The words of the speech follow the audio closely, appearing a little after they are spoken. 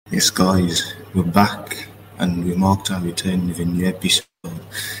Yes, guys, we're back and we marked our return with a new episode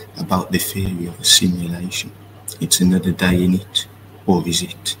about the theory of a simulation. It's another day in it, or is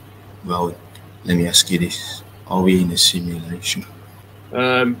it? Well, let me ask you this: are we in a simulation?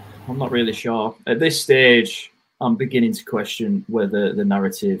 I'm not really sure. At this stage, I'm beginning to question whether the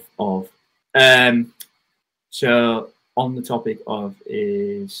narrative of. So, on the topic of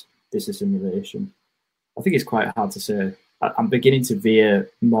is this a simulation? I think it's quite hard to say. I'm beginning to veer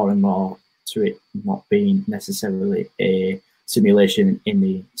more and more to it not being necessarily a simulation in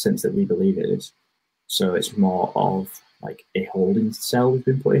the sense that we believe it is. So it's more of like a holding cell we've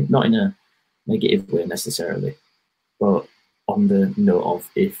been put in, not in a negative way necessarily, but on the note of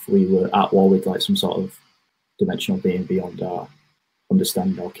if we were at war with like some sort of dimensional being beyond our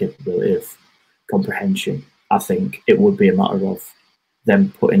understanding or capability of comprehension, I think it would be a matter of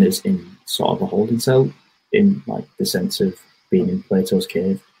them putting us in sort of a holding cell in like the sense of being in Plato's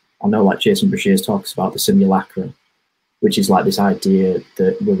cave. I know like Jason Breshears talks about the simulacrum, which is like this idea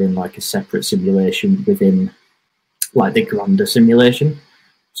that we're in like a separate simulation within like the grander simulation.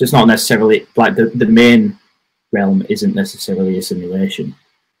 So it's not necessarily like the main realm isn't necessarily a simulation,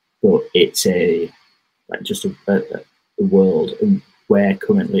 but it's a like just a world, and we're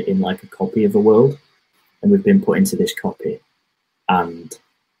currently in like a copy of a world, and we've been put into this copy. And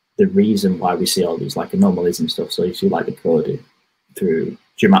the reason why we see all these like anomalies and stuff, so you see like the coding through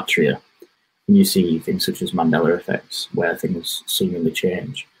gematria, and you see things such as Mandela effects where things seemingly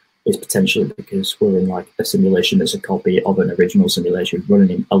change, is potentially because we're in like a simulation that's a copy of an original simulation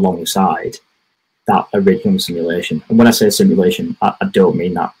running alongside that original simulation. And when I say simulation, I don't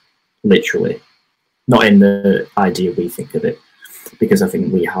mean that literally, not in the idea we think of it, because I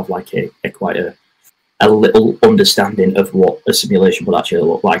think we have like a quite a little understanding of what a simulation would actually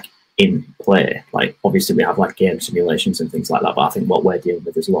look like in play. Like obviously we have like game simulations and things like that, but I think what we're dealing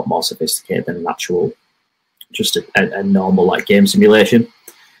with is a lot more sophisticated than an actual just a normal like game simulation.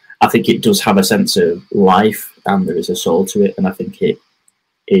 I think it does have a sense of life and there is a soul to it, and I think it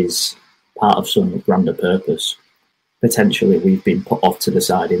is part of some grander purpose. Potentially we've been put off to the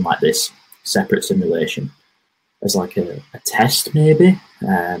side in like this separate simulation as like a test maybe,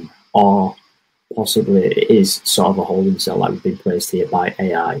 or possibly it is sort of a holding cell, like we've been placed here by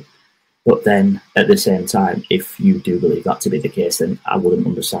AI. But then at the same time, if you do believe that to be the case, then I wouldn't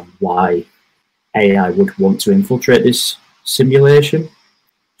understand why AI would want to infiltrate this simulation.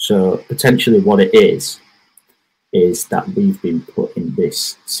 So potentially what it is that we've been put in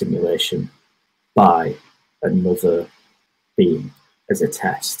this simulation by another being as a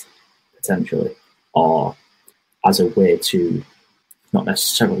test, potentially, or as a way to not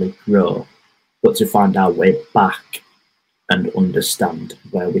necessarily grow, but to find our way back and understand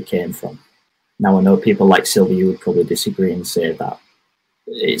where we came from. Now, I know people like Sylvia would probably disagree and say that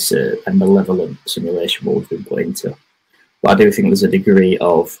it's a malevolent simulation what we've been put into. But I do think there's a degree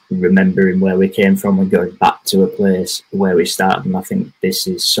of remembering where we came from and going back to a place where we started. And I think this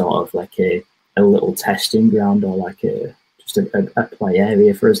is sort of like a little testing ground, or like just a play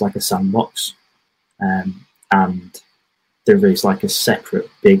area for us, like a sandbox. And there is like a separate,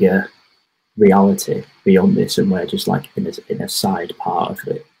 bigger reality beyond this, and we're just like in a side part of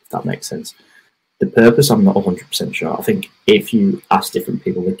it, if that makes sense. The purpose, I'm not 100% sure. I think if you ask different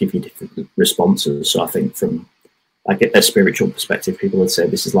people, they give you different responses. So I think from like a spiritual perspective, people would say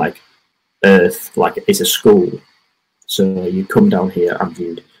this is like Earth, like it's a school. So you come down here and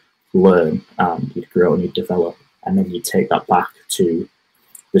you'd learn and you'd grow and you'd develop, and then you take that back to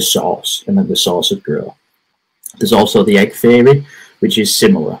the source, and then the source would grow. There's also the egg theory, which is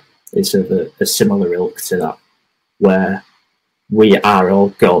similar. It's a similar ilk to that, where we are all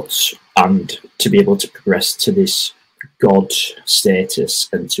gods, and to be able to progress to this god status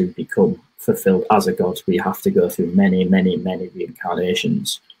and to become fulfilled as a god, we have to go through many, many, many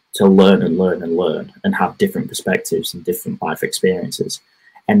reincarnations to learn and learn and learn and have different perspectives and different life experiences.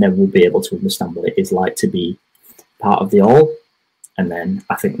 And then we'll be able to understand what it is like to be part of the all. And then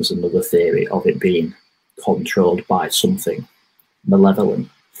I think there's another theory of it being controlled by something malevolent.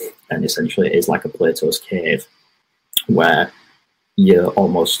 And essentially it is like a Plato's cave, where you're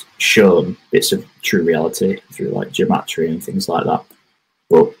almost shown bits of true reality through like gematria and things like that.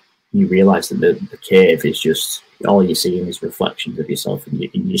 But you realise that the cave is just, all you're seeing is reflections of yourself, and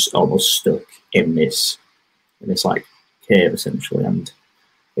you're just almost stuck in this like cave essentially. And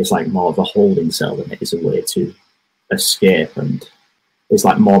it's like more of a holding cell than it is a way to escape. And it's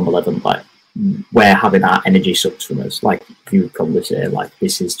like more malevolent, like we're having our energy sucked from us. Like you would probably say, like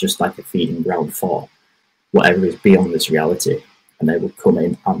this is just like a feeding ground for whatever is beyond this reality, and they would come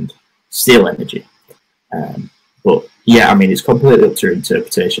in and steal energy. But Yeah, I mean, it's completely up to your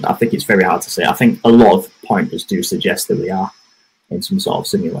interpretation. I think it's very hard to say. I think a lot of pointers do suggest that we are in some sort of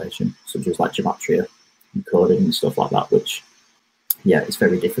simulation, such as like gematria and coding and stuff like that, which, yeah, it's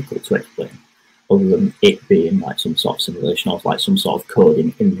very difficult to explain, other than it being like some sort of simulation or like some sort of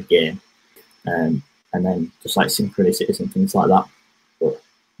coding in the game, and then just like synchronicities and things like that. But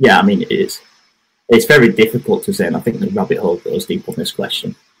yeah, I mean, it's very difficult to say, and I think the rabbit hole goes deep on this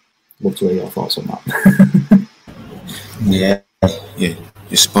question. Love to hear your thoughts on that. Yeah, you're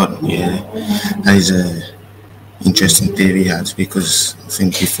spot on. Yeah, that is a interesting theory, has, because I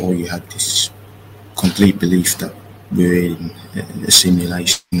think before you had this complete belief that we're in a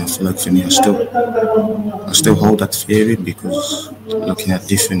simulation. I feel like for me, I still hold that theory, because looking at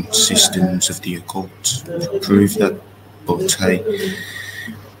different systems of the occult prove that. But hey,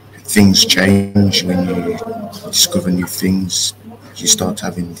 things change when you discover new things. You start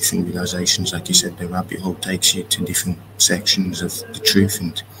having different realizations. Like you said, the rabbit hole takes you to different sections of the truth,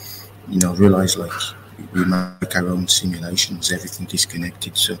 and realize like we make our own simulations. Everything is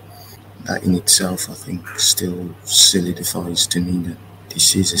connected. So that in itself, I think, still solidifies to me that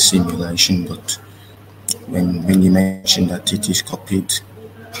this is a simulation. But when you mention that it is copied,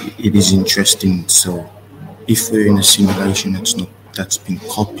 it is interesting. So if we're in a simulation that's been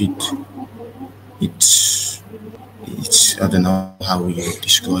copied, it's I don't know how you would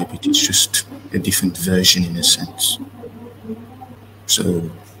describe it. It's just a different version in a sense.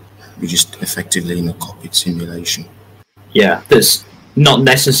 So we're just effectively in a copied simulation. Yeah, that's not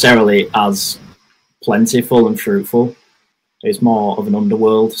necessarily as plentiful and fruitful. It's more of an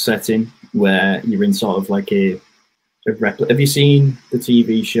underworld setting where you're in sort of like a replica. Have you seen the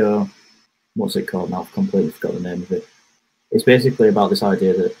TV show? What's it called now? I've completely forgot the name of it. It's basically about this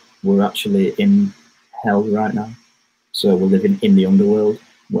idea that we're actually in hell right now. So we're living in the underworld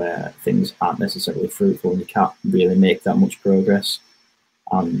where things aren't necessarily fruitful and you can't really make that much progress.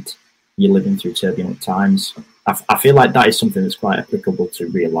 And you're living through turbulent times. I feel like that is something that's quite applicable to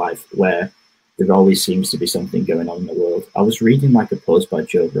real life, where there always seems to be something going on in the world. I was reading like a post by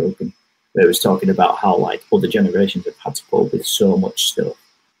Joe Rogan where it was talking about how like other generations have had to cope with so much stuff.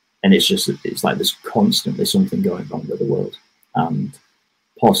 And it's like there's constantly something going wrong with the world. And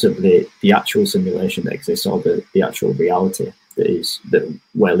possibly the actual simulation that exists, or the actual reality that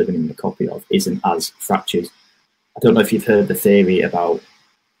we're living in the copy of, isn't as fractured. I don't know if you've heard the theory about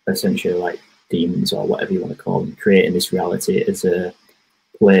essentially like demons, or whatever you want to call them, creating this reality as a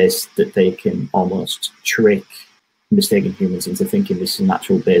place that they can almost trick mistaken humans into thinking this is an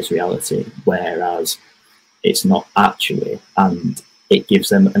actual base reality, whereas it's not actually, and it gives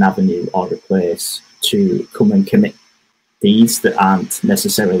them an avenue or a place to come and commit deeds that aren't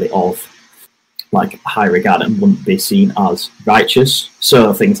necessarily of like high regard and wouldn't be seen as righteous.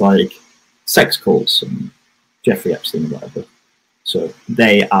 So things like sex cults and Jeffrey Epstein and whatever. So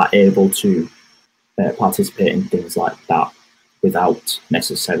they are able to participate in things like that without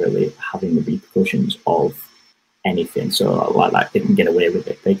necessarily having the repercussions of anything. So like they can get away with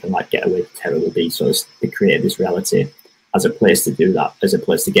it. They can like get away with terrible deeds. So they create this reality as a place to do that, as a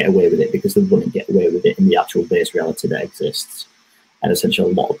place to get away with it, because they wouldn't get away with it in the actual base reality that exists. And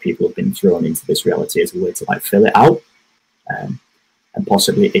essentially a lot of people have been thrown into this reality as a way to like fill it out. And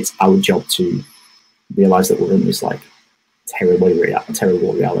possibly it's our job to realize that we're in this like terrible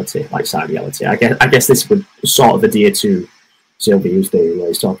reality, like side reality. I guess this would sort of adhere to Sylvia's theory, where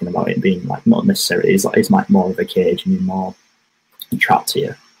he's talking about it being like not necessarily, it's like more of a cage and you're more trapped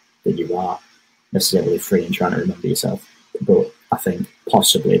here than you are necessarily free and trying to remember yourself. But I think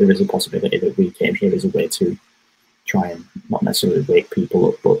possibly there is a possibility that we came here as a way to try and not necessarily wake people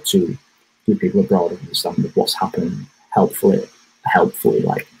up, but to give people a broader understanding of what's happening, helpfully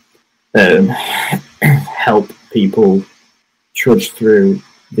like help people trudge through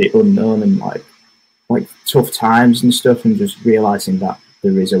the unknown and like tough times and stuff, and just realizing that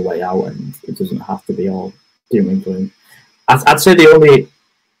there is a way out and it doesn't have to be all doom and gloom. I'd say the only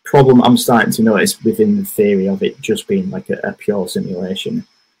problem I'm starting to notice within the theory of it just being like a pure simulation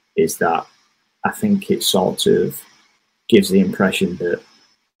is that I think it sort of gives the impression that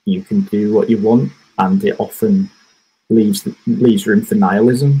you can do what you want, and it often leaves room for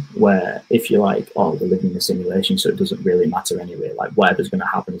nihilism, where if you're like, oh, we're living in a simulation, so it doesn't really matter anyway, like whatever's going to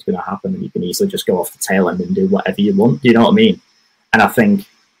happen is going to happen, and you can easily just go off the tail end and do whatever you want. Do you know what I mean? And I think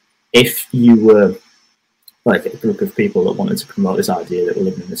if you were like a group of people that wanted to promote this idea that we're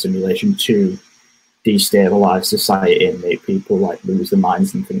living in a simulation to destabilize society and make people like lose their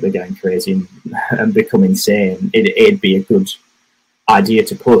minds and think they're going crazy and become insane, it'd be a good idea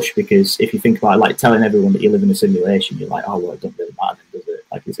to push, because if you think about like telling everyone that you live in a simulation, you're like, oh well, it doesn't really matter, does it?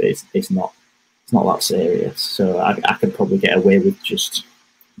 Like it's not it's not that serious. So I could probably get away with just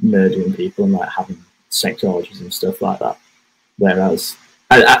murdering people and like having sex orgies and stuff like that. Whereas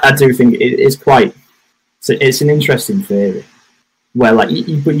I do think it is quite, it's an interesting theory where like,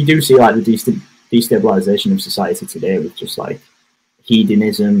 but you do see like the destabilization of society today with just like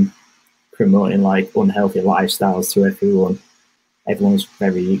hedonism, promoting like unhealthy lifestyles to everyone. Everyone's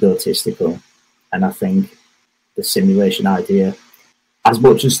very egotistical. And I think the simulation idea, as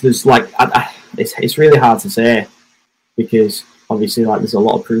much as there's like, it's really hard to say because obviously like there's a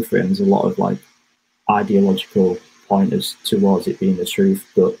lot of proof for it and there's a lot of like ideological pointers towards it being the truth,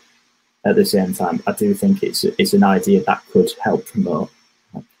 but at the same time I do think it's an idea that could help promote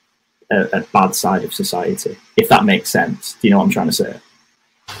like, a bad side of society, if that makes sense. Do you know what I'm trying to say?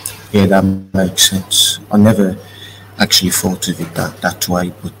 Yeah, that makes sense. I never actually thought of it that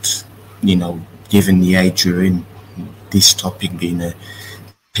way, but you know, given the age we're in, this topic being a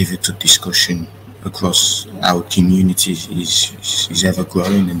pivotal discussion across our communities is ever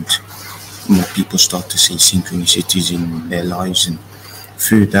growing, and more people start to see synchronicities in their lives, and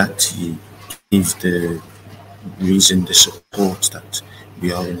through that you give the reason, the support that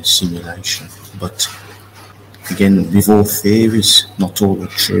we are in a simulation. But again, with all theories, not all are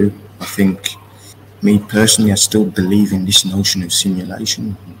true. I think, me personally, I still believe in this notion of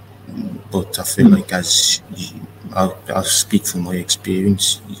simulation, but I feel like I'll speak from my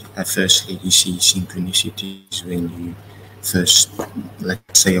experience. Firstly, you see synchronicities when you first,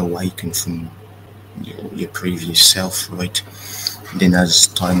 let's say, awaken from your previous self, right? Then as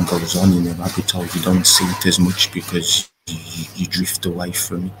time goes on in the rabbit hole, you don't see it as much because you drift away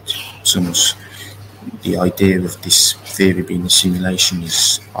from it. So much. The idea of this theory being a simulation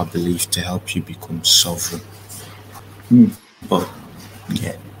is, I believe, to help you become sovereign. But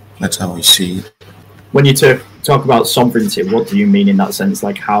yeah, that's how I see it. When you talk about sovereignty, what do you mean in that sense?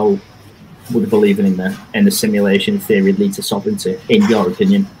 Like, how would believing in the simulation theory lead to sovereignty, in your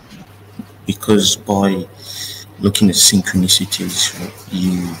opinion? Because by looking at synchronicities,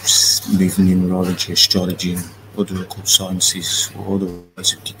 you with numerology, astrology, and other occult sciences, or other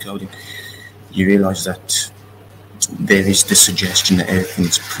ways of decoding, you realise that there is the suggestion that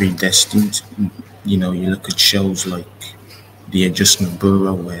everything's predestined. You know, you look at shows like The Adjustment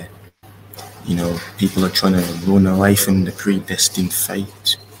Bureau, where, you know, people are trying to run away from the predestined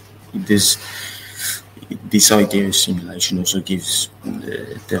fate. There's this idea of simulation also gives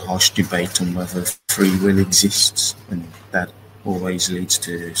the harsh debate on whether free will exists, and that always leads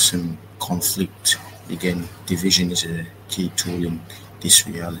to some conflict. Again, division is a key tool in this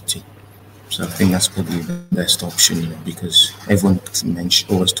reality. So I think that's probably the best option, you know, because everyone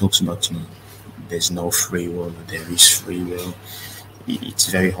always talks about, you know, there's no free will or there is free will. It's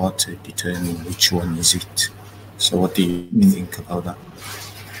very hard to determine which one is it. So what do you think about that?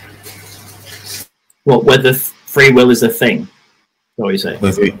 Well, whether free will is a thing, what do you say?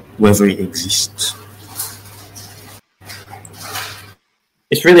 Whether it exists.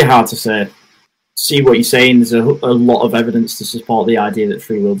 It's really hard to say. See what you're saying, there's a lot of evidence to support the idea that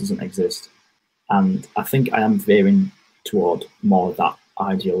free will doesn't exist. And I think I am veering toward more of that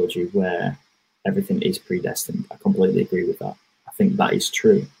ideology where everything is predestined. I completely agree with that. I think that is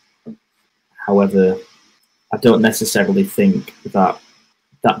true. However, I don't necessarily think that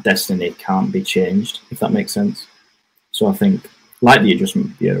destiny can't be changed, if that makes sense. So I think, like the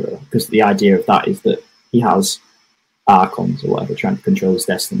Adjustment Bureau, because the idea of that is that he has archons or whatever trying to control his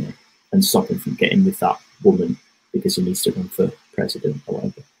destiny and stop him from getting with that woman because he needs to run for president or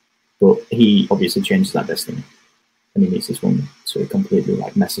whatever. But he obviously changes that destiny and he meets this woman, so it completely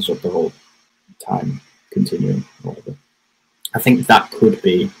like messes up the whole time continuum or whatever. I think that could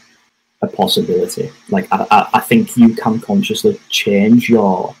be a possibility. Like I think you can consciously change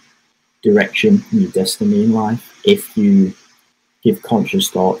your direction and your destiny in life if you give conscious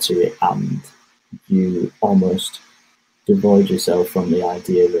thought to it and you almost devoid yourself from the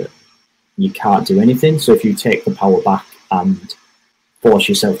idea that you can't do anything. So if you take the power back and force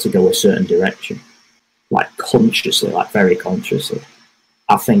yourself to go a certain direction, like consciously, like very consciously,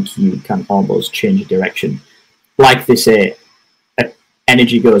 I think you can almost change your direction. Like they say,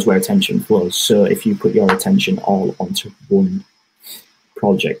 energy goes where attention flows. So if you put your attention all onto one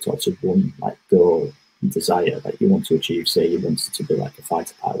project or to one like goal and desire that you want to achieve, say you wanted to be like a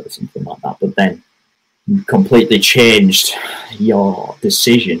fighter pilot or something like that, but then you completely changed your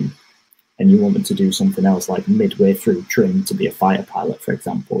decision and you wanted to do something else, like midway through training to be a fighter pilot, for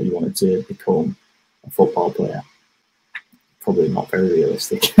example, you wanted to become a football player. Probably not very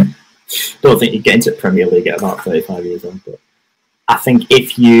realistic. Don't think you'd get into Premier League at about 35 years old, but I think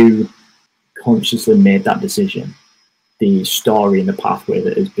if you consciously made that decision, the story and the pathway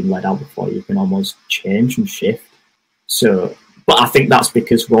that has been laid out before you can almost change and shift. So, but I think that's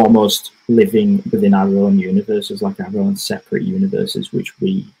because we're almost living within our own universes, like our own separate universes, which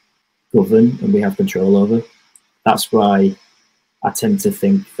we govern and we have control over. That's why I tend to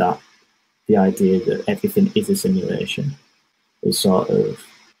think that the idea that everything is a simulation is sort of,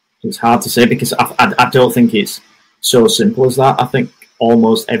 it's hard to say, because I don't think it's so simple as that. I think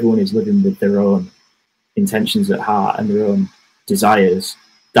almost everyone is living with their own intentions at heart and their own desires,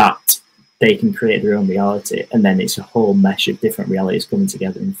 that they can create their own reality, and then it's a whole mesh of different realities coming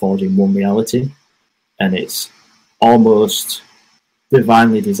together and forging one reality. And it's almost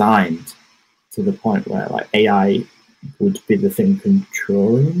divinely designed to the point where like AI would be the thing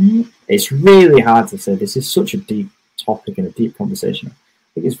controlling it. It's really hard to say. This is such a deep topic and a deep conversation. I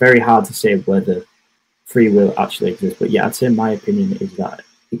think it's very hard to say whether free will actually exists. But yeah, I'd say my opinion is that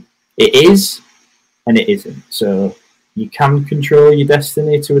it is and it isn't. So you can control your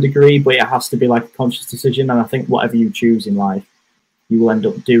destiny to a degree, but it has to be like a conscious decision. And I think whatever you choose in life, you will end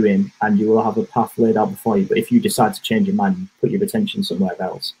up doing, and you will have a path laid out before you. But if you decide to change your mind and put your attention somewhere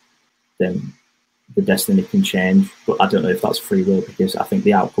else, then the destiny can change. But I don't know if that's free will, because I think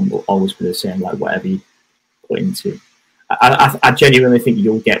the outcome will always be the same, like whatever you put into. I genuinely think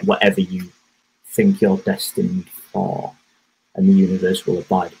you'll get whatever you think you're destined for, and the universe will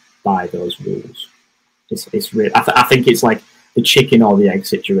abide by those rules. It's really, I think it's like the chicken or the egg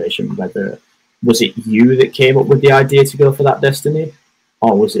situation. Whether was it you that came up with the idea to go for that destiny,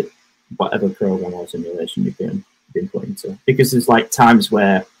 or was it whatever program or simulation you've been put into? Because there's like times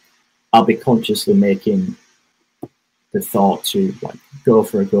where I'll be consciously making the thought to like go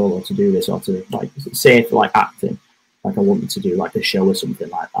for a goal, or to do this, or to like say for like acting, like I wanted to do like a show or something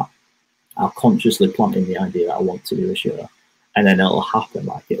like that. I'll consciously plant in the idea that I want to do a show, and then it'll happen.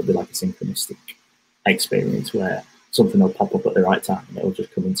 Like it'll be like a synchronistic experience where something will pop up at the right time and it'll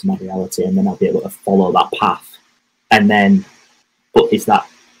just come into my reality, and then I'll be able to follow that path. And then, but is that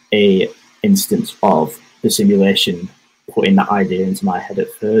a instance of the simulation putting that idea into my head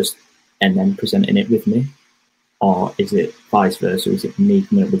at first and then presenting it with me? Or is it vice versa? Is it me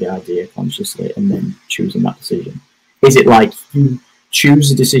coming up with the idea consciously and then choosing that decision? Is it like you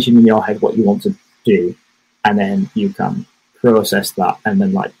choose a decision in your head what you want to do, and then you can process that and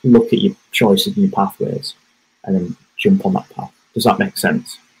then like look at your choices and your pathways and then jump on that path? Does that make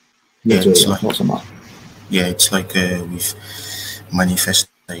sense? Yeah, it's like, yeah, it's like with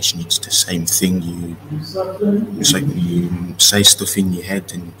manifestation, it's the same thing. It's like you say stuff in your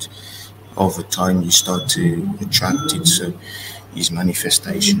head, and over time you start to attract it. So is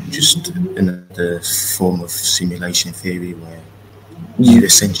manifestation just another form of simulation theory where you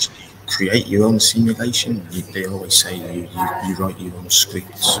essentially create your own simulation? They always say you write your own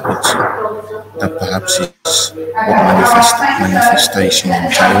scripts, but that perhaps is what manifestation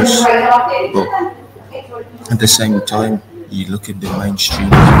entails. But at the same time, you look at the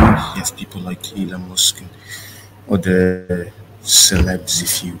mainstream, you have people like Elon Musk and other celebs,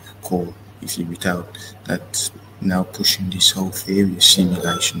 if you without that, now pushing this whole theory of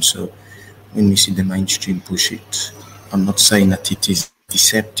simulation. So when we see the mainstream push it, I'm not saying that it is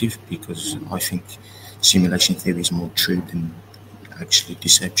deceptive, because I think simulation theory is more true than actually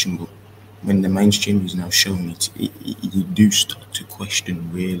deception. But when the mainstream is now showing it, you do start to question,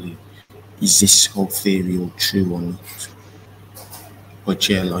 really, is this whole theory all true or not? But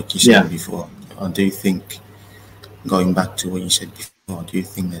yeah, like you said before, I do think, going back to what you said before, I do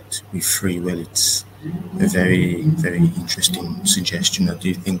think that with free will, it's a very, very interesting suggestion. I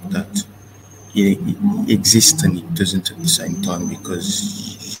do think that it exists and it doesn't at the same time,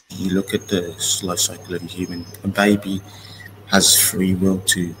 because you look at the life cycle of a human. A baby has free will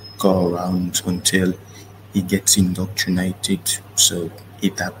to go around until he gets indoctrinated. So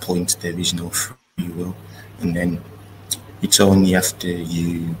at that point, there is no free will. And then it's only after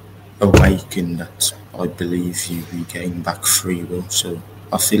you awaken that I believe you regain back free will. So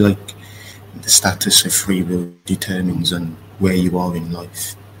I feel like the status of free will determines on where you are in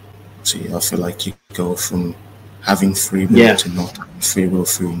life. So I feel like you go from having free will to not having free will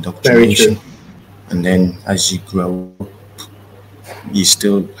through indoctrination. And then as you grow up, you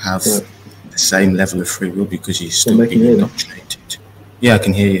still have the same level of free will because you're still being indoctrinated. Yeah, I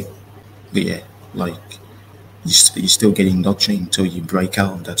can hear you. But yeah, like you still get indoctrinated until you break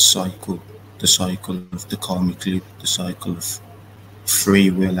out of that cycle, the cycle of the karmic loop, the cycle of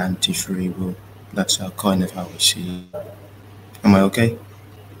free will, anti-free will. That's how I see it. Am I okay?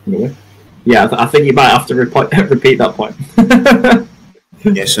 Yeah, I think you might have to repeat that point.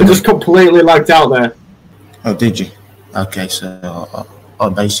 Yeah, so I just completely lagged out there. Oh, did you? Okay, so I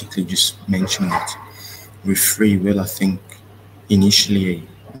basically just mentioned that with free will, I think initially,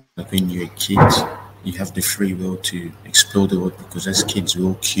 like when you're a kid, you have the free will to explore the world because as kids we're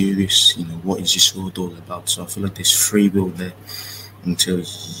all curious, what is this world all about? So I feel like there's free will there until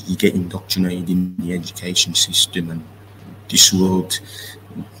you get indoctrinated in the education system and this world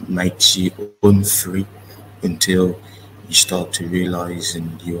makes you unfree until you start to realize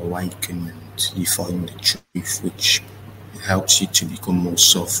and you awaken and you find the truth, which helps you to become more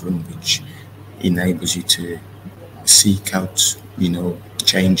sovereign, which enables you to seek out,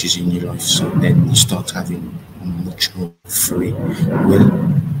 changes in your life. So then you start having much more free will.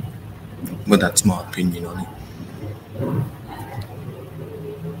 But that's my opinion on it.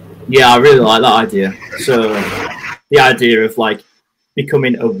 Yeah, I really like that idea. So the idea of like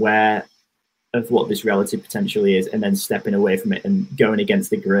becoming aware of what this reality potentially is and then stepping away from it and going against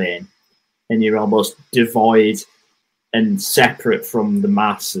the grain, and you're almost devoid and separate from the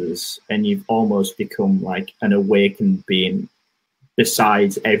masses, and you've almost become like an awakened being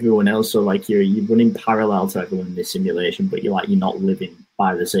besides everyone else. So like you're running parallel to everyone in this simulation, but you're not living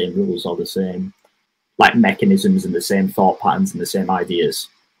by the same rules or the same like mechanisms and the same thought patterns and the same ideas.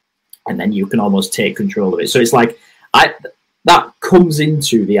 And then you can almost take control of it. So it's like that comes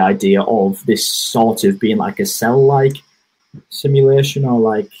into the idea of this sort of being like a cell-like simulation or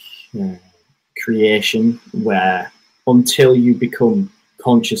like creation, where until you become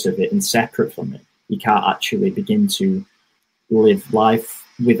conscious of it and separate from it, you can't actually begin to live life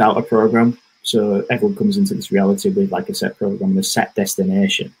without a program. So everyone comes into this reality with like a set program and a set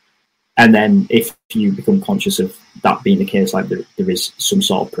destination. And then if you become conscious of that being the case, like there is some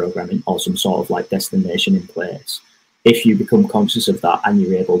sort of programming or some sort of like destination in place, if you become conscious of that and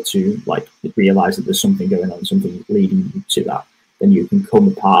you're able to like realize that there's something going on, something leading you to that, then you can come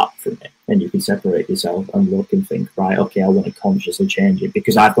apart from it and you can separate yourself and look and think, right, okay, I want to consciously change it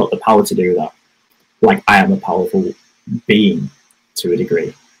because I've got the power to do that. Like I am a powerful being to a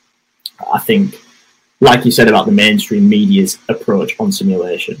degree. I think, like you said about the mainstream media's approach on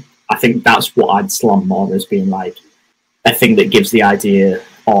simulation, I think that's what I'd slam more as being like a thing that gives the idea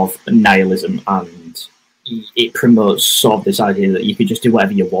of nihilism, and it promotes sort of this idea that you can just do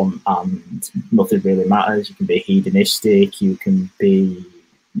whatever you want and nothing really matters. You can be hedonistic, you can be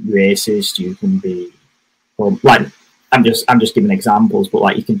racist, you can be, well, like I'm just giving examples, but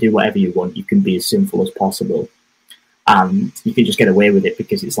like you can do whatever you want. You can be as sinful as possible, and you can just get away with it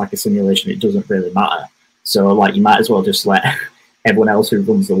because it's like a simulation. It doesn't really matter. So like you might as well just let everyone else who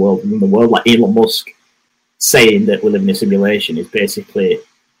runs the world run the world. Like Elon Musk saying that we live in a simulation is basically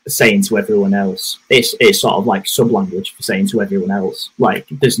saying to everyone else, it's sort of like sub-language for saying to everyone else, like,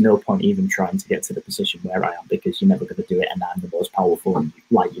 there's no point even trying to get to the position where I am because you're never going to do it and I'm the most powerful and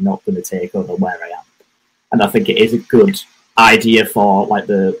like you're not going to take over where I am. And I think it is a good idea for like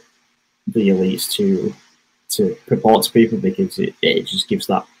the elites to purport to people because it just gives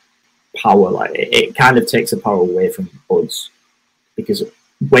that power. Like it kind of takes the power away from us, because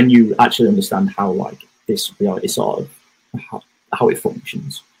when you actually understand how like this reality sort of how it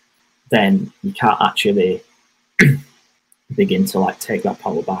functions, then you can't actually begin to like take that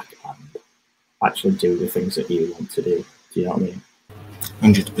power back and actually do the things that you want to do. Do you know what I mean?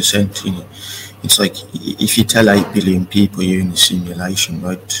 100%. It's like if you tell 8 billion people you're in a simulation,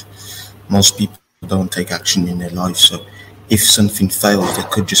 right? Most people don't take action in their life. So if something fails, they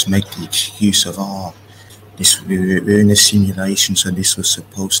could just make the excuse of, we're in a simulation, so this was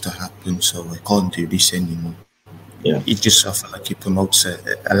supposed to happen, so I can't do this anymore. Yeah. It just, I feel like it promotes a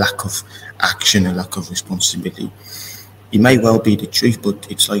lack of action, a lack of responsibility. It may well be the truth, but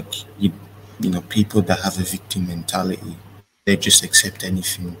it's like, people that have a victim mentality, they just accept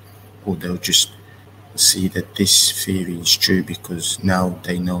anything, or they'll just see that this theory is true because now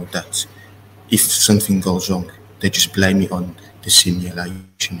they know that if something goes wrong, they just blame it on the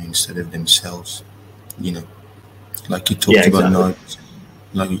simulation instead of themselves. Like you talked about nihilism.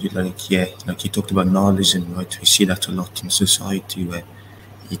 Like you talked about nihilism, right? We see that a lot in society where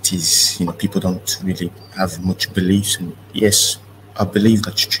it is, people don't really have much beliefs. And yes, I believe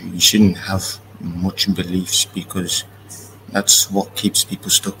that's true. You shouldn't have much beliefs because that's what keeps people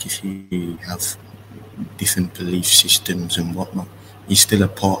stuck. If you have different belief systems and whatnot, you're still a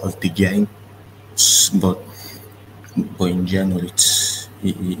part of the game. But in general, it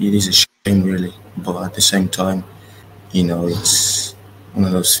is a shame, really. But at the same time, it's one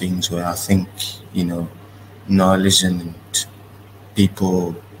of those things where I think, nihilism and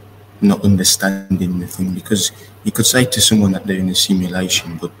people not understanding the thing, because you could say to someone that they're in a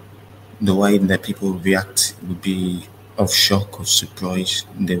simulation, but the way that people react would be of shock or surprise.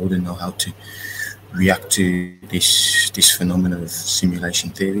 They wouldn't know how to react to this phenomenon of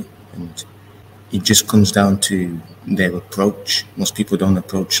simulation theory. And it just comes down to their approach. Most people don't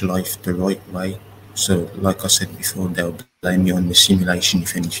approach life the right way. So, like I said before, they'll blame you on the simulation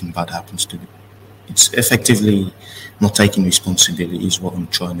if anything bad happens to them. It's effectively not taking responsibility is what I'm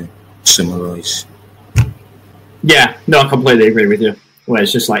trying to summarise. Yeah, no, I completely agree with you. Where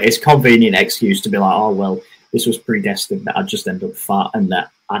it's just like, it's a convenient excuse to be like, oh, well, this was predestined that I'd just end up fat and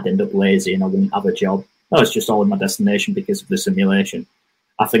that I'd end up lazy and I wouldn't have a job. No, it's just all in my destination because of the simulation.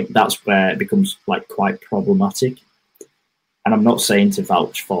 I think that's where it becomes like quite problematic. And I'm not saying to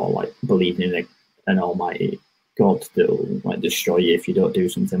vouch for like believing in an almighty God that will like destroy you if you don't do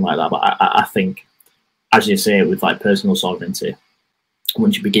something like that. But I think, as you say, with like personal sovereignty,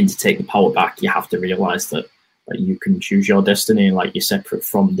 once you begin to take the power back, you have to realise that you can choose your destiny, like you're separate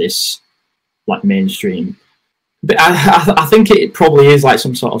from this like mainstream. But I think it probably is like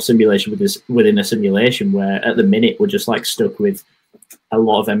some sort of simulation within a simulation, where at the minute we're just like stuck with a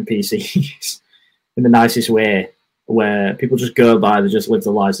lot of NPCs in the nicest way, where people just go by, they just live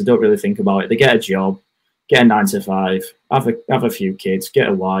their lives, they don't really think about it, they get a job, get a 9 to 5, have a few kids, get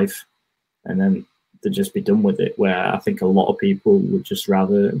a wife, and then they'd just be done with it. Where I think a lot of people would just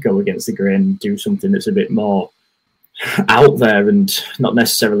rather go against the grain and do something that's a bit more out there and not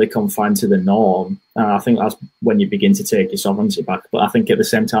necessarily confined to the norm. I think that's when you begin to take your sovereignty back. But I think at the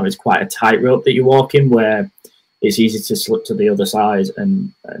same time, it's quite a tightrope that you walk in, where it's easy to slip to the other side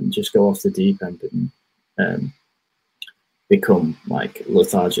and just go off the deep end and become like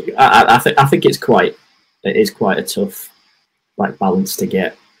lethargic. I think it is quite a tough like balance to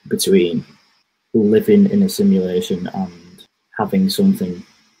get between living in a simulation and having something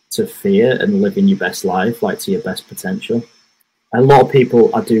to fear and living your best life, like to your best potential. A lot of people,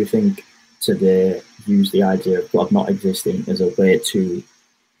 I do think, today use the idea of God not existing as a way to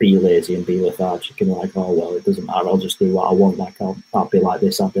be lazy and be lethargic and like, oh, well, it doesn't matter, I'll just do what I want, like I'll be like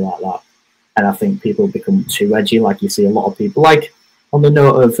this, I'll be like that. And I think people become too edgy. Like you see a lot of people, like on the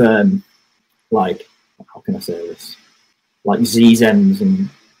note of like, how can I say this? Like Zens and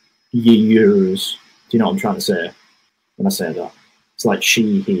Yurs. Do you know what I'm trying to say when I say that? It's like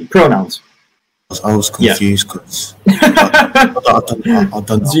she, he, pronouns. I was confused because I don't know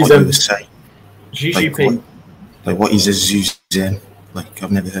what you were saying. Like what is a Zuzen? Like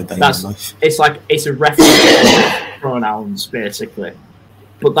I've never heard that in my life. It's a reference to pronouns basically,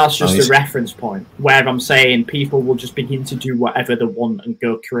 but that's just a reference point where I'm saying people will just begin to do whatever they want and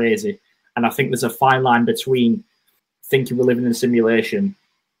go crazy. And I think there's a fine line between thinking we're living in a simulation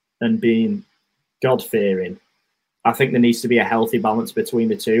and being God-fearing. I think there needs to be a healthy balance between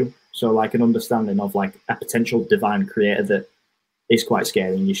the two. So like an understanding of like a potential divine creator that is quite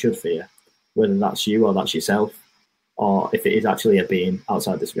scary and you should fear, whether that's you or that's yourself, or if it is actually a being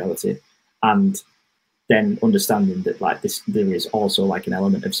outside this reality. And then understanding that like this, there is also like an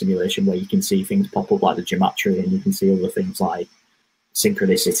element of simulation where you can see things pop up like the gematria, and you can see other things like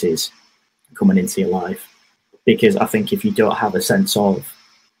synchronicities coming into your life. Because I think if you don't have a sense of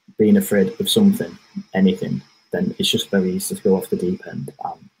being afraid of something, anything, then it's just very easy to go off the deep end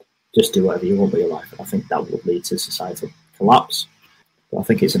and just do whatever you want with your life. And I think that would lead to societal collapse. But I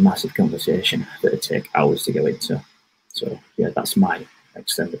think it's a massive conversation that would take hours to go into. So yeah, that's my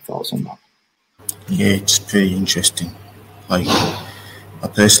extended thoughts on that. Yeah, it's pretty interesting. Like, I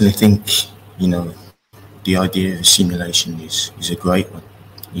personally think, the idea of simulation is a great one.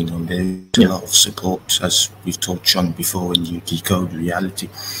 There's a lot of support, as we've touched on before, when you decode reality.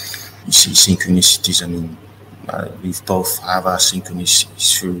 You see synchronicities. I mean, we both have our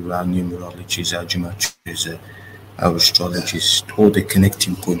synchronicities through our numerologies, our gematries, our astrologies, all the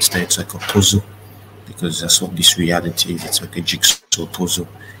connecting points there. It's like a puzzle, because that's what this reality is. It's like a jigsaw puzzle.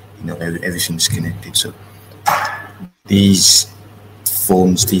 Everything's connected. So these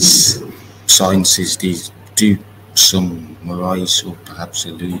forms, these sciences, these do summarize or perhaps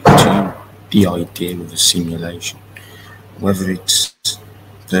allude to the idea of a simulation. Whether it's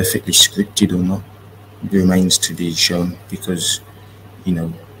perfectly scripted or not remains to be shown, because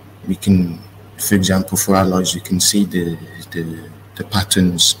we can, for example, for our lives, we can see the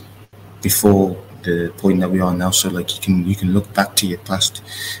patterns before the point that we are now. So like you can look back to your past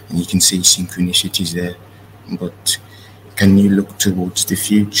and you can see synchronicities there, but can you look towards the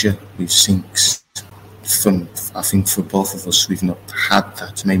future with syncs? I think for both of us, we've not had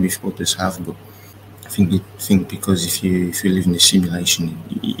that. Maybe others have, but I think because if you live in a simulation,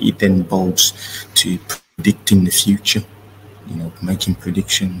 it then boils to predicting the future, making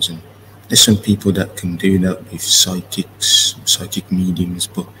predictions. And there's some people that can do that with psychic mediums,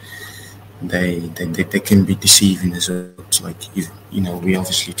 but they can be deceiving as well. It's like, we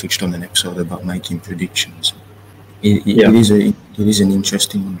obviously touched on an episode about making predictions. It is an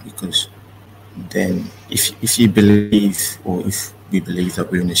interesting one, because then if you believe, or if we believe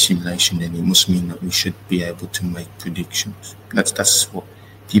that we're in a simulation, then it must mean that we should be able to make predictions. That's what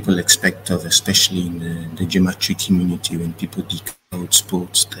people expect of, especially in the geometry community. When people decode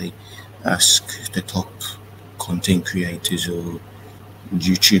sports, they ask the top content creators or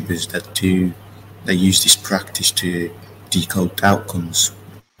YouTubers they use this practice to decode outcomes.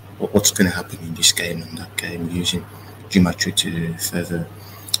 What's going to happen in this game and that game, using geometry to further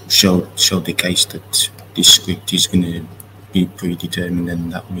show the case that this script is going to be predetermined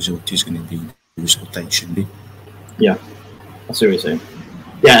and that result is going to be the result that it should be. Yeah, I see what you're saying.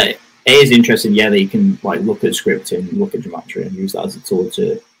 Yeah, it is interesting. Yeah, that you can like look at scripting, look at geometry, and use that as a tool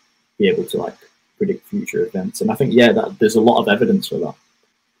to be able to like predict future events. And I think that there's a lot of evidence for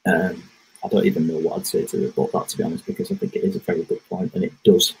that. I don't even know what I'd say to rebut that, to be honest, because I think it is a very good point, and it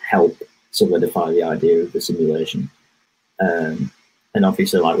does help solidify the idea of the simulation. And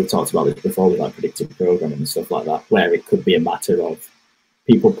obviously, like we talked about this before with like predictive programming and stuff like that, where it could be a matter of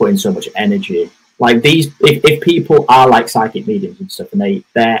people putting so much energy. Like these, if people are like psychic mediums and stuff, and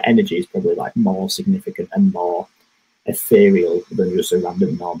their energy is probably like more significant and more ethereal than just a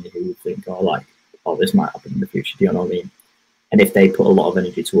random normie who would think, oh, this might happen in the future. Do you know what I mean? And if they put a lot of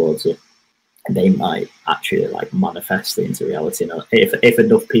energy towards it, they might actually like manifest it into reality. You know, if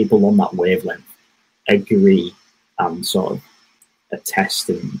enough people on that wavelength agree and sort of attest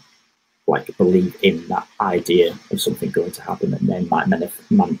and like believe in that idea of something going to happen, and they might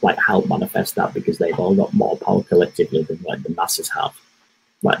help manifest that, because they've all got more power collectively than like the masses have,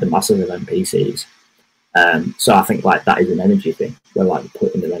 like the masses of NPCs. So I think like that is an energy thing. They're like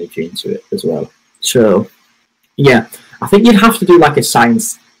putting their energy into it as well. So yeah, I think you'd have to do like a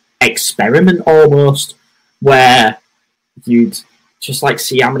science experiment almost, where you'd just like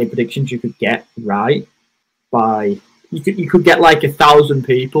see how many predictions you could get right by you could get like 1,000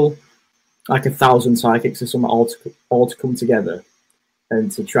 people, like 1,000 psychics or something all to come together and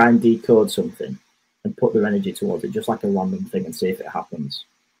to try and decode something and put their energy towards it, just like a random thing, and see if it happens.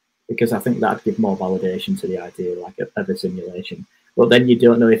 Because I think that'd give more validation to the idea like of a simulation. But then you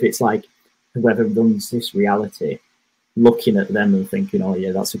don't know if it's like whoever runs this reality looking at them and thinking, oh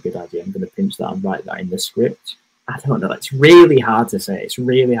yeah, that's a good idea, I'm going to pinch that and write that in the script. I don't know. It's really hard to say.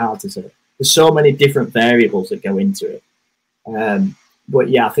 There's so many different variables that go into it. But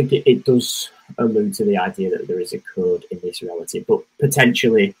yeah, I think it does allude to the idea that there is a code in this reality, but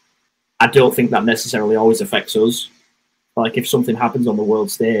potentially I don't think that necessarily always affects us. Like if something happens on the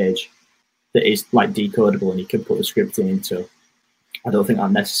world stage that is like decodable and you can put the scripting into, I don't think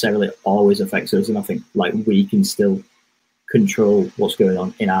that necessarily always affects us. And I think like we can still control what's going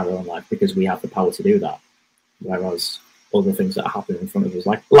on in our own life because we have the power to do that. Whereas other things that happen in front of us,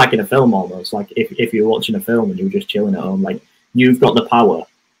 like in a film almost, like if you're watching a film and you're just chilling at home, like you've got the power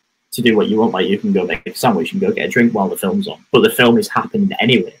to do what you want. Like you can go make a sandwich and go get a drink while the film's on, but the film is happening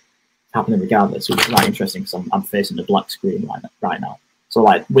anyway. It's happening regardless, which is quite interesting because I'm facing the black screen right now. So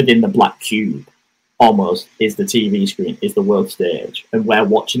like within the black cube almost is the TV screen, is the world stage, and we're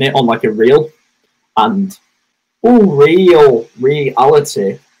watching it on like a reel. And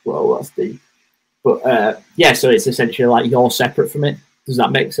reality. Well, that's deep. But yeah, so it's essentially like you're separate from it. Does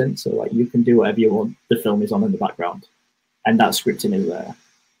that make sense? So like you can do whatever you want. The film is on in the background, and that scripting is there,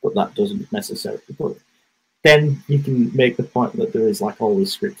 but that doesn't necessarily. But then you can make the point that there is like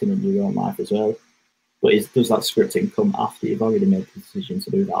always scripting in your own life as well. But does that scripting come after you've already made the decision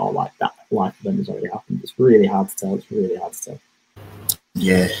to do that, or like that life event has already happened? It's really hard to tell.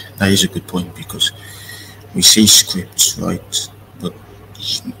 Yeah, that is a good point, because we see scripts, right? But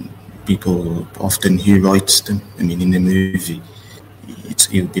people often who writes them, I mean, in the movie,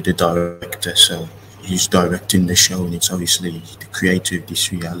 it'll be the director, so he's directing the show, and it's obviously the creator of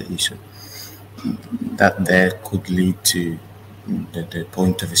this reality. So that there could lead to the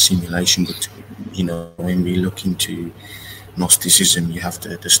point of a simulation. But you know, when we look into Gnosticism, you have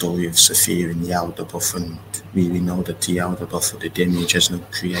the story of Saphir and Yaldabaoth, and we know that the Yaldabaoth, the demiurge, has no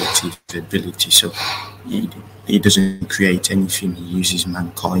creative ability, so he doesn't create anything. He uses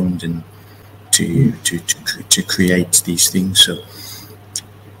mankind and to create these things. So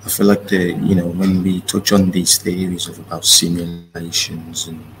I feel like when we touch on these theories about simulations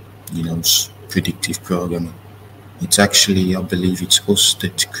and predictive programming, it's actually, I believe, it's us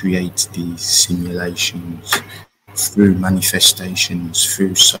that create these simulations through manifestations,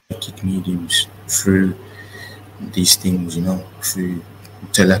 through psychic mediums, through these things, through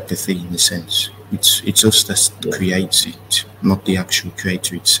telepathy in a sense. It's us that creates it, not the actual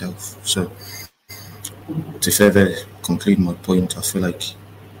creator itself. So to further conclude my point, I feel like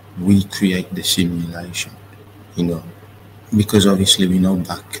we create the simulation, because obviously we know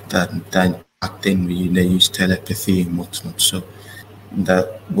back back then they used telepathy and whatnot. So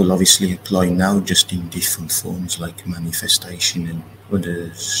that will obviously apply now, just in different forms like manifestation and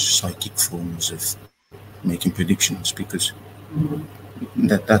other psychic forms of making predictions, because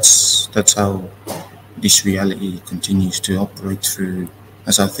that's how this reality continues to operate through.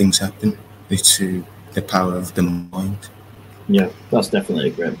 That's how things happen. It's through the power of the mind. Yeah, that's definitely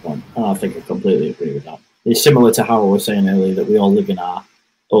a great point. And I think I completely agree with that. It's similar to how I was saying earlier that we all live in our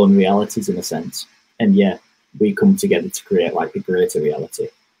own realities in a sense. And yeah, we come together to create like the greater reality.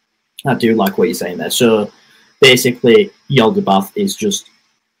 I do like what you're saying there. So basically, Yaldabaoth is just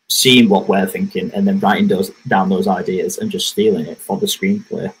seeing what we're thinking and then writing down those ideas and just stealing it for the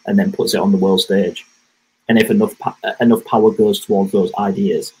screenplay and then puts it on the world stage. And if enough power goes towards those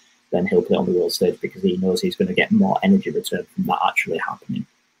ideas, then he'll put it on the world stage because he knows he's going to get more energy return from that actually happening.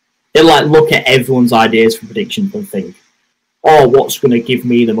 He'll like look at everyone's ideas for predictions and think, oh, what's going to give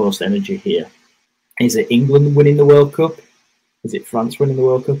me the most energy here? Is it England winning the World Cup? Is it France winning the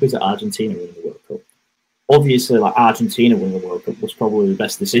World Cup? Is it Argentina winning the World Cup? Obviously, like Argentina winning the World Cup was probably the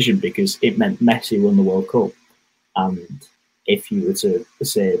best decision because it meant Messi won the World Cup. And if you were to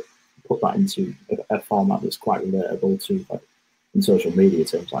say put that into a format that's quite relatable to, like, in social media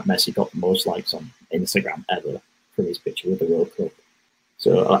terms, like Messi got the most likes on Instagram ever for his picture with the World Cup.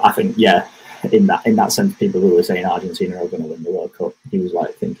 So I think, yeah, in that sense, people who were saying Argentina are going to win the World Cup, he was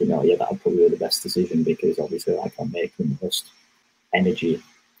like thinking, oh yeah, that would probably be the best decision because obviously I can make the most energy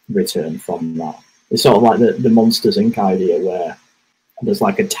return from that. It's sort of like the Monsters Inc. idea where there's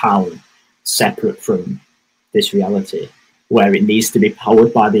like a town separate from this reality where it needs to be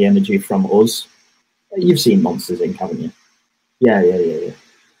powered by the energy from us. You've seen Monsters Inc., haven't you? Yeah.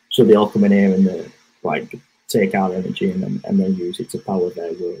 So they all come in here and they like take our energy and then use it to power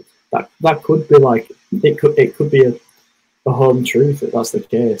their world. That could be like it could be a home truth if that's the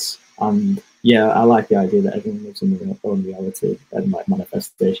case. And yeah, I like the idea that everyone lives in their own reality and like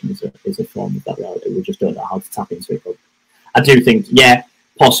manifestation is a form of that reality. We just don't know how to tap into it. But I do think, yeah,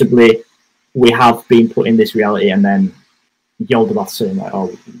 possibly we have been put in this reality and then Yaldabaoth saying like,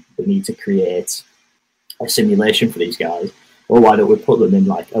 oh, we need to create a simulation for these guys. Well, why don't we put them in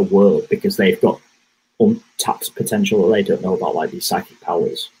like a world because they've got untapped potential that they don't know about, like these psychic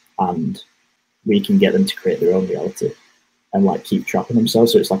powers, and we can get them to create their own reality and like keep trapping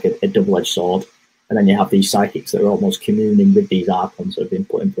themselves. So it's like a double-edged sword. And then you have these psychics that are almost communing with these archons that have been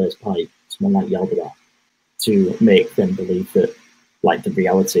put in place by someone like Yaldabaoth to make them believe that like the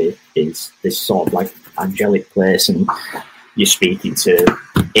reality is this sort of like angelic place and you're speaking to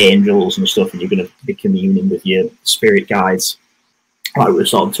angels and stuff and you're going to be communing with your spirit guides, like we were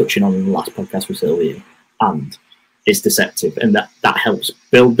sort of touching on in the last podcast with Sylvia, and it's deceptive, and that helps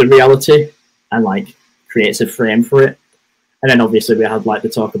build the reality and like creates a frame for it. And then obviously we had like the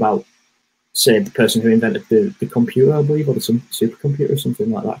talk about, say, the person who invented the computer, I believe, or the supercomputer or something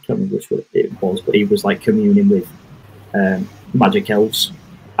like that. I can't remember which one it was, but he was like communing with magic elves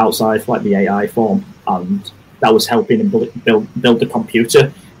outside, like the AI form, and that was helping him build the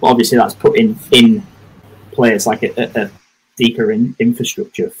computer. But obviously that's put in place like a deeper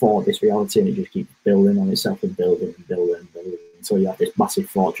infrastructure for this reality, and it just keeps building on itself and building until you have this massive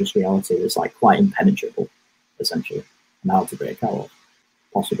fortress reality that's like quite impenetrable, essentially, and hard to break out of,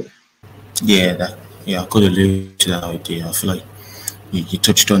 possibly. Yeah, I could allude to that idea. I feel like you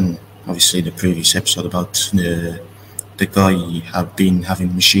touched on obviously the previous episode about the guy have been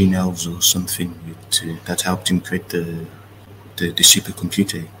having machine elves or something that helped him create the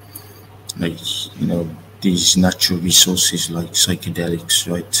supercomputer. Like, you know, these natural resources like psychedelics,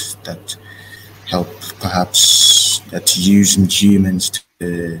 right, that help perhaps that using humans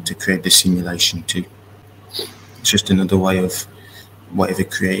to create the simulation too. It's just another way of whatever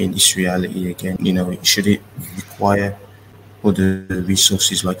creating this reality again. You know, should it require other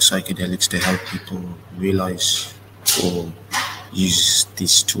resources like psychedelics to help people realize or use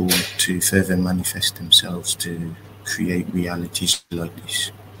this tool to further manifest themselves to create realities like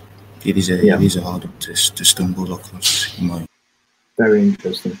this? It is a hard one to stumble across. Very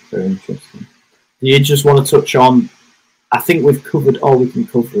interesting. Do you just want to touch on? I think we've covered all we can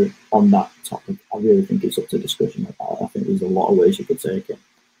cover on that topic. I really think it's up to discussion. I think there's a lot of ways you could take it,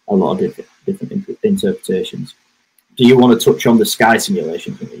 a lot of different interpretations. Do you want to touch on the sky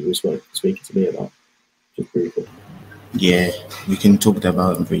simulation thing that you were speaking to me about, just briefly? Yeah, we can talk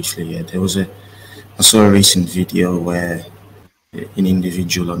about it briefly. Yeah, I saw a recent video where an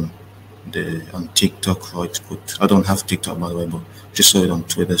individual on TikTok, right? But I don't have TikTok, by the way, but just saw it on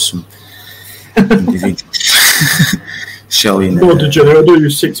Twitter. Some individual showing. No, degenerate. I don't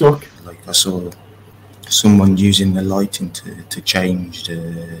use TikTok. Like I saw someone using the lighting to change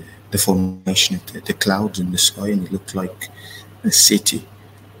the the formation of the clouds in the sky, and it looked like a city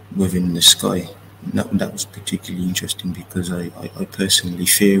within the sky. That was particularly interesting because I personally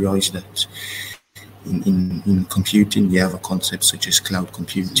theorized that in computing, you have a concept such as cloud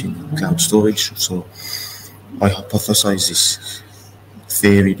computing and cloud storage. So I hypothesized this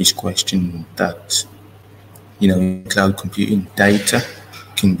theory, this question that, in cloud computing, data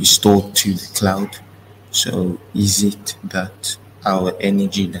can be stored to the cloud. So is it that our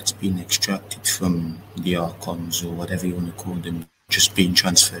energy that's been extracted from the archons or whatever you want to call them, just being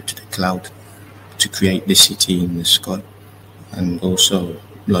transferred to the cloud to create the city in the sky? And also,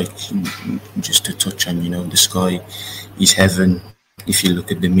 like, just to touch on, the sky is heaven. If you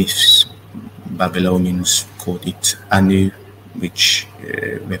look at the myths, Babylonians called it Anu, which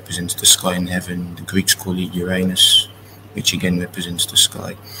represents the sky and heaven. The Greeks call it Uranus, which again represents the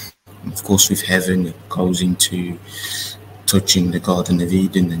sky. And of course, with heaven, it goes into touching the Garden of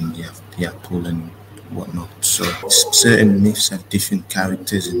Eden, and you have the apple and whatnot. So certain myths have different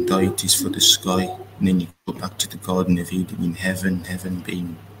characters and deities for the sky. And then you go back to the Garden of Eden in heaven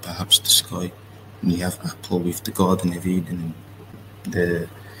being perhaps the sky. And you have apple with the Garden of Eden and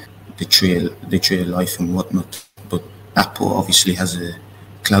the tree of life and whatnot. But Apple obviously has a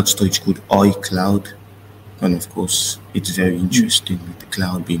cloud storage called iCloud, and of course it's very interesting with the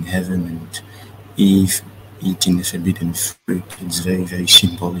cloud being heaven and Eve eating the forbidden fruit. It's very, very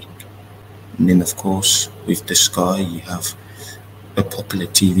symbolic. And then of course with the sky you have a popular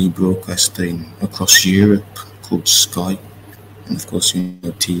TV broadcaster across Europe called Sky, and of course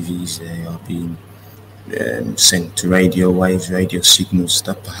TVs, they are being sent radio waves, radio signals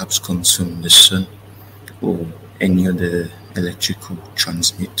that perhaps comes from the sun or any other electrical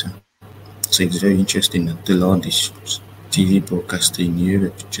transmitter. So it's very interesting that the largest TV broadcaster in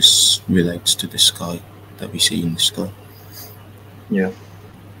Europe just relates to the sky that we see in the sky. Yeah.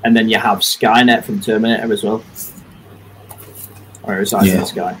 And then you have Skynet from Terminator as well. Or resides in the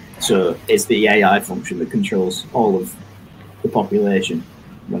sky. So it's the AI function that controls all of the population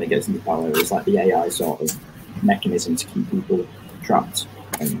when it gets into power. It's like the AI sort of mechanism to keep people trapped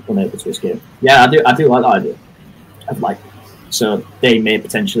and unable to escape. Yeah, I do like that idea. So they may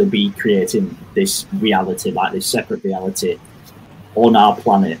potentially be creating this reality, like this separate reality on our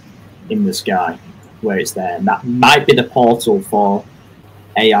planet in the sky where it's there. And that might be the portal for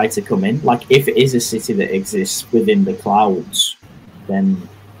AI to come in. Like if it is a city that exists within the clouds, then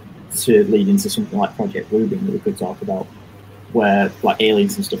to lead into something like Project Bluebeam that we could talk about, where like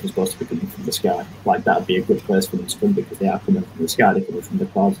aliens and stuff are supposed to be coming from the sky. Like that would be a good place for them to come because they are coming from the sky, they're coming from the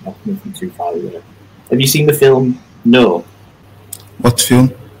clouds, they're not coming from too far away. Have you seen the film No? What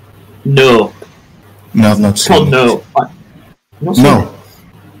film? No. No, I've not seen it. It's called No. No.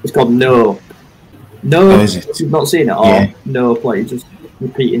 It's called No. No, oh, is it? You've not seen it? Or No, like just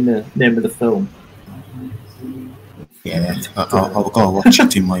repeating the name of the film. Yeah, I'll go watch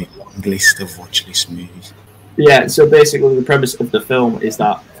it in my long list of watch list movies. Yeah, so basically the premise of the film is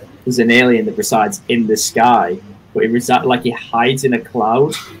that there's an alien that resides in the sky, but he hides in a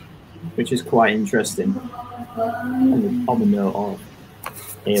cloud, which is quite interesting. On the note of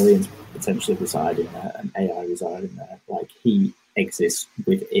aliens potentially residing there and AI residing there, like he exists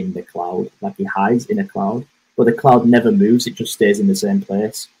within the cloud, like he hides in a cloud, but the cloud never moves, it just stays in the same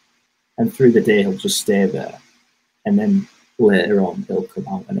place. And through the day he'll just stay there. And then later on he'll come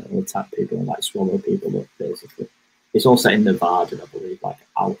out and it'll attack people and like swallow people up basically. It's all set in Nevada, I believe, like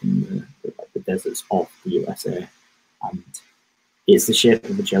out in the deserts of the USA. And it's the shape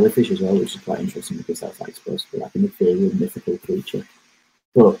of a jellyfish as well, which is quite interesting because that's like supposed to be like an ethereal, mythical creature.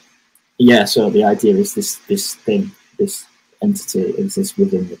 But yeah, so the idea is this entity exists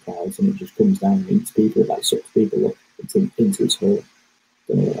within the clouds and it just comes down and eats people, like sucks people up into its hole.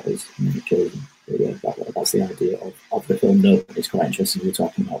 Don't know what that is, and then it kills them. But yeah, that's the idea of the film. No, it's quite interesting. We're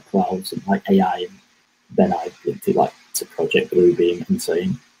talking about clouds and like AI, and then I into like to Project Bluebeam and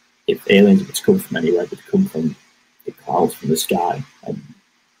saying if aliens were to come from anywhere, they'd come from the clouds, from the sky, and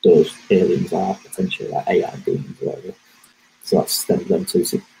those aliens are potentially like AI beings or whatever. So that's them two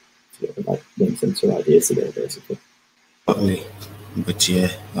like links them two ideas together basically. Totally. But yeah,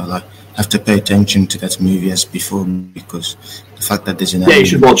 I have to pay attention to that movie as before because the fact that there's an alien, you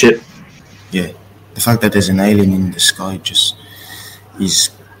should watch it. Yeah, the fact that there's an alien in the sky just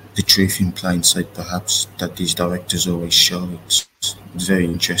is the truth in plain sight, perhaps, that these directors always show. It's very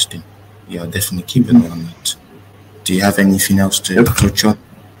interesting. Yeah, I'll definitely keep an eye on that. Do you have anything else to touch on?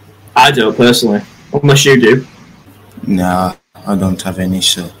 I don't personally, unless you do. Nah, I don't have any,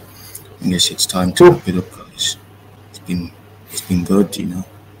 so I guess it's time to wrap it up, guys. It's been good,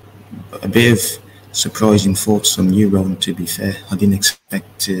 A bit of surprising thoughts from you, Ron, to be fair. I didn't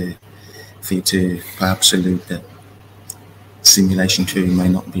expect for you to perhaps allude that simulation theory may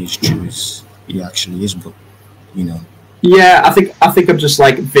not be as true as it actually is, but, you know. Yeah, I think I'm just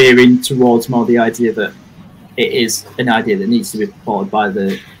like veering towards more the idea that it is an idea that needs to be supported by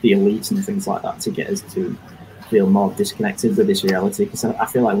the elites and things like that to get us to feel more disconnected with this reality. Because I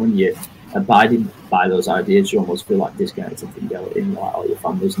feel like when you're abiding by those ideas, you almost feel like disconnected from reality. And like, oh, your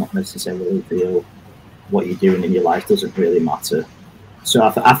family's not necessarily real. What you're doing in your life doesn't really matter. So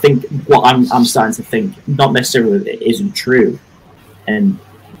I think what I'm starting to think, not necessarily that it isn't true, and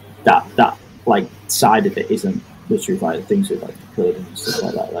that like side of it isn't the truth. Like things with like code and stuff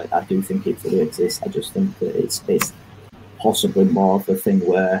like that. Like I do think it fully exists. I just think that it's possibly more of a thing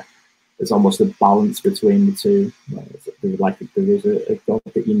where there's almost a balance between the two. Like there is a God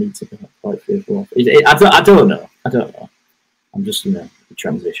that you need to be quite fearful of. I don't know. I'm just in a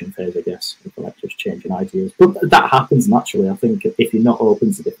transition phase, I guess, of like just changing ideas. But that happens naturally. I think if you're not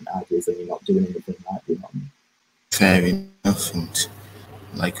open to different ideas, then you're not doing anything right. You know what I mean? Fair enough, and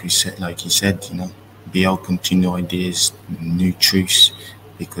like you said, you know, be open to new ideas, new truths,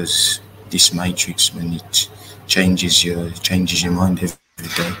 because this matrix, when it changes your mind every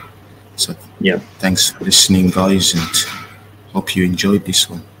day. So yeah, thanks for listening, guys, and hope you enjoyed this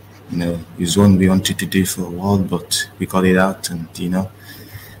one. You know, it was one we wanted to do for a while, but we got it out, and you know,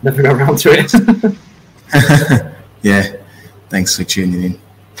 never got around to it. Yeah, thanks for tuning in,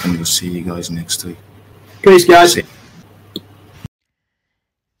 and we'll see you guys next week. Peace, guys.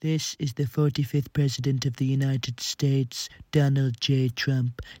 This is the 45th President of the United States, Donald J.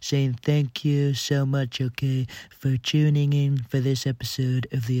 Trump, saying thank you so much, okay, for tuning in for this episode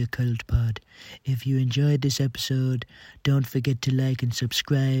of The Occult Pod. If you enjoyed this episode, don't forget to like and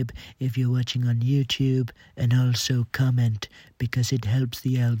subscribe if you're watching on YouTube, and also comment, because it helps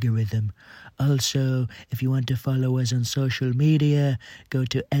the algorithm. Also, if you want to follow us on social media, go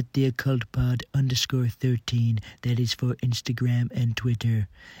to @theoccultpod_13. That is for Instagram and Twitter.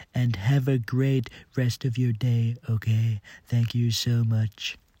 And have a great rest of your day, okay? Thank you so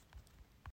much.